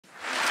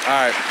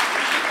All right.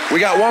 We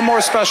got one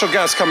more special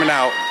guest coming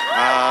out.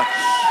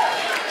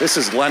 This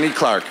is Lenny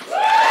Clarke.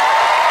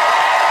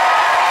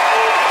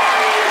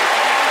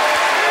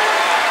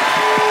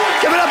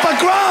 Give it up for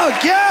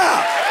Gronk,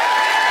 yeah!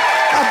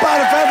 How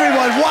about it for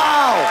everyone?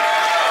 Wow!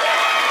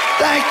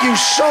 Thank you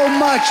so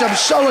much. I'm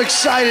so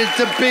excited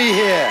to be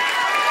here.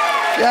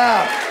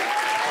 Yeah.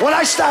 When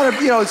I started,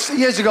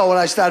 years ago when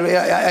I started,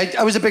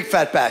 I was a big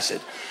fat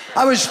bastard.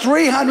 I was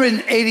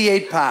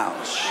 388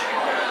 pounds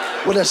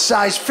with a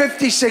size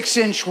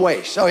 56-inch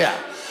waist. Oh, yeah.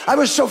 I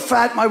was so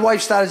fat, my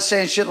wife started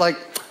saying shit like,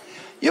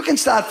 you can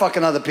start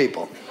fucking other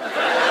people.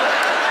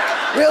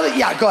 Really?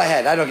 Yeah, go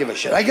ahead. I don't give a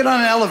shit. I get on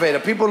an elevator.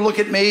 People look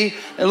at me.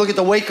 They look at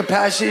the weight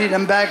capacity,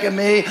 then back at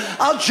me.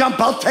 I'll jump.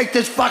 I'll take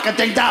this fucking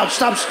thing down.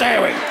 Stop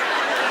staring.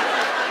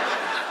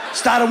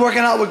 Started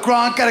working out with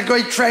Gronk. Got a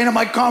great trainer.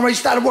 My comrade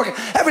started working.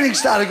 Everything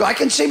started to go. I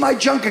can see my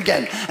junk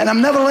again. And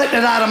I'm never letting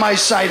it out of my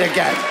sight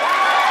again.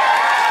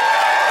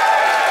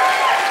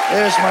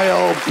 There's my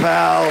old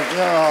pal.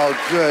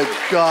 Oh, good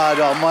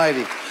God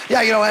almighty.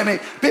 Yeah,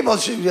 people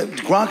say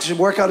Gronk's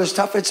workout is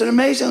tough. It's an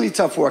amazingly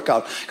tough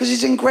workout because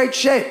he's in great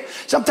shape.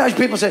 Sometimes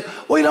people say,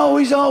 well,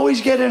 he's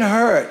always getting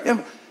hurt.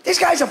 These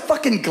guys are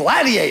fucking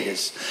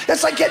gladiators.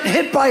 It's like getting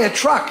hit by a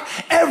truck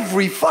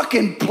every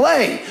fucking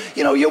play.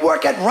 You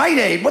work at Rite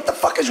Aid. What the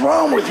fuck is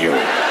wrong with you?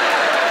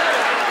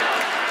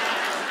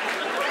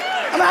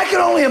 I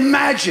can only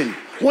imagine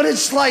what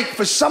it's like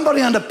for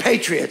somebody on the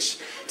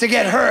Patriots to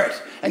get hurt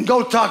and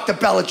go talk to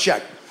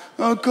Belichick.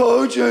 Oh,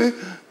 coach,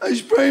 I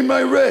sprained my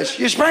wrist.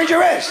 You sprained your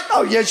wrist?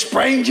 Oh, you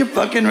sprained your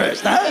fucking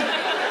wrist, huh?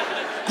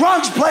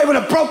 Gronk's played with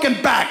a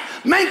broken back.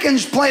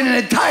 Mencken's played an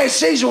entire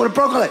season with a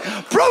broken leg.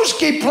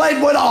 Brewski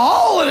played with a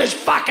hole in his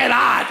fucking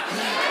heart.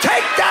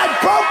 Take that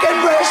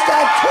broken wrist,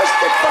 that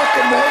twisted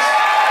fucking wrist.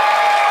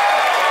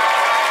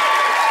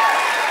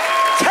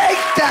 Take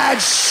that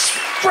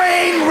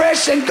sprained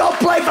wrist and go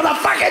play for the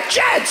fucking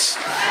Jets.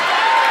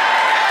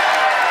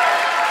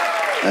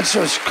 That's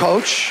just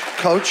Coach,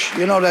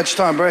 that's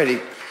Tom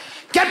Brady.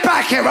 Get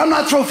back here, I'm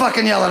not through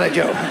fucking yelling at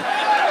you.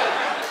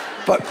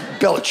 But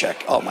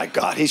Belichick, oh my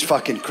God, he's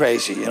fucking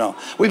crazy,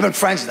 We've been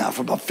friends now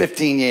for about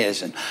 15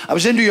 years. And I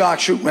was in New York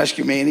shooting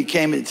Rescue Me, and he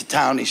came into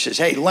town, and he says,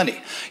 hey, Lenny,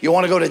 you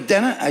want to go to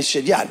dinner? I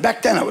said, yeah.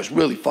 Back then, I was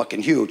really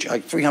fucking huge,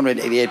 like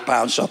 388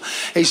 pounds. So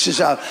he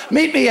says,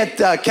 meet me at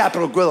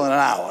Capitol Grill in an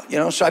hour,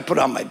 So I put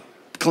on my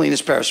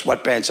cleanest pair of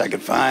sweatpants I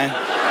could find.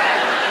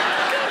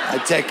 I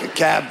take a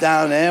cab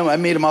down there. I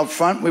meet him out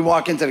front. We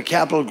walk into the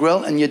Capitol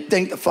Grill, and you'd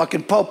think the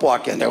fucking Pope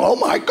walked in there. Oh,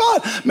 my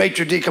God.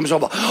 Maitre D' comes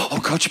over. Oh,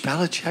 Coach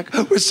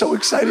Belichick, we're so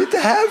excited to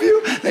have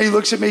you. And he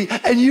looks at me,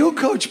 and you,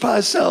 Coach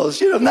Parcells.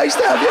 Nice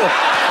to have you.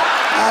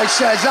 I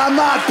says, I'm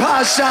not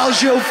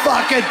Parcells, you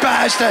fucking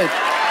bastard.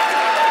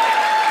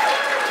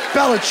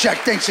 Belichick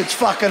thinks it's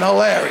fucking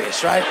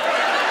hilarious, right?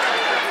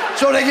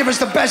 So they give us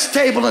the best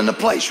table in the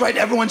place, right?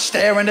 Everyone's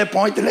staring, they're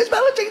pointing. There's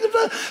Belichick.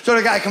 So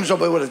the guy comes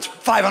over with a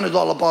 $500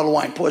 bottle of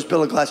wine, pours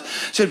Bill a glass.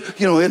 Said,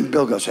 and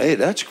Bill goes, hey,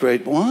 that's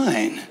great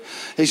wine.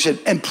 He said,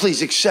 and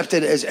please accept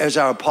it as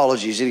our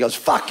apologies. And he goes,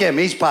 fuck him,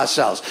 he's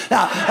Parcells.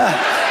 Now,